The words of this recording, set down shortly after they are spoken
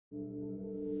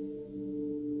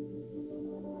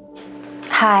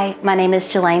Hi, my name is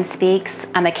Jalene Speaks.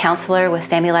 I'm a counselor with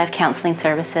Family Life Counseling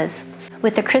Services.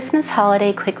 With the Christmas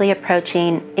holiday quickly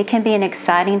approaching, it can be an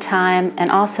exciting time and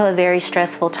also a very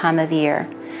stressful time of year.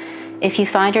 If you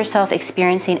find yourself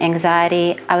experiencing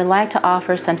anxiety, I would like to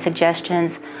offer some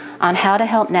suggestions on how to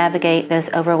help navigate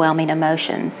those overwhelming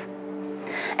emotions.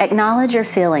 Acknowledge your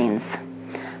feelings.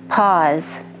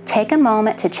 Pause. Take a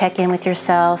moment to check in with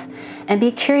yourself and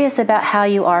be curious about how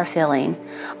you are feeling.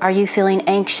 Are you feeling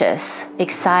anxious,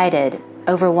 excited,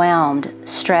 overwhelmed,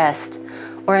 stressed,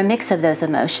 or a mix of those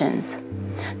emotions?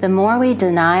 The more we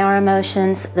deny our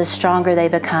emotions, the stronger they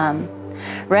become.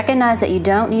 Recognize that you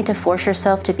don't need to force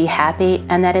yourself to be happy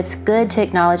and that it's good to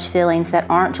acknowledge feelings that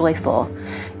aren't joyful.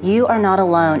 You are not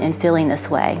alone in feeling this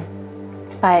way.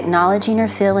 By acknowledging your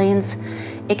feelings,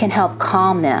 it can help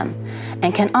calm them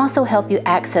and can also help you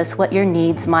access what your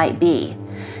needs might be.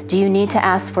 Do you need to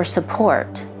ask for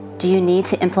support? Do you need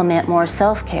to implement more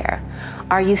self-care?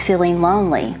 Are you feeling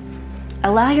lonely?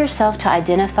 Allow yourself to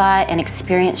identify and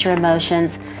experience your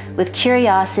emotions with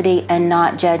curiosity and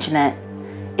not judgment.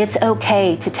 It's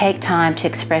okay to take time to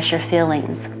express your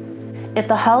feelings. If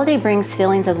the holiday brings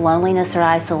feelings of loneliness or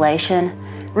isolation,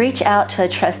 reach out to a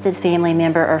trusted family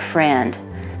member or friend.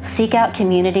 Seek out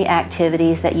community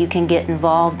activities that you can get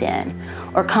involved in,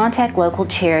 or contact local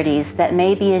charities that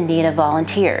may be in need of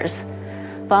volunteers.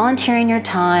 Volunteering your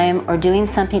time or doing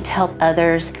something to help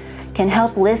others can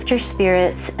help lift your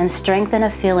spirits and strengthen a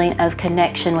feeling of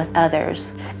connection with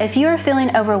others. If you are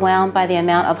feeling overwhelmed by the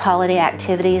amount of holiday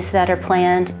activities that are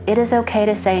planned, it is okay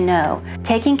to say no.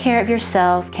 Taking care of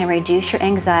yourself can reduce your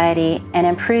anxiety and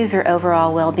improve your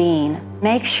overall well-being.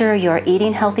 Make sure you're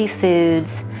eating healthy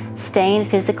foods, staying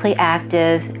physically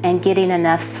active, and getting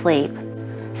enough sleep.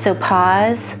 So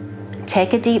pause,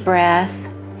 take a deep breath,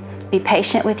 be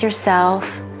patient with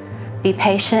yourself, be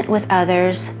patient with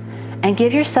others, and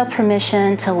give yourself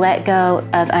permission to let go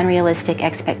of unrealistic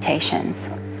expectations.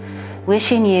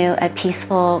 Wishing you a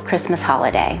peaceful Christmas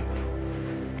holiday.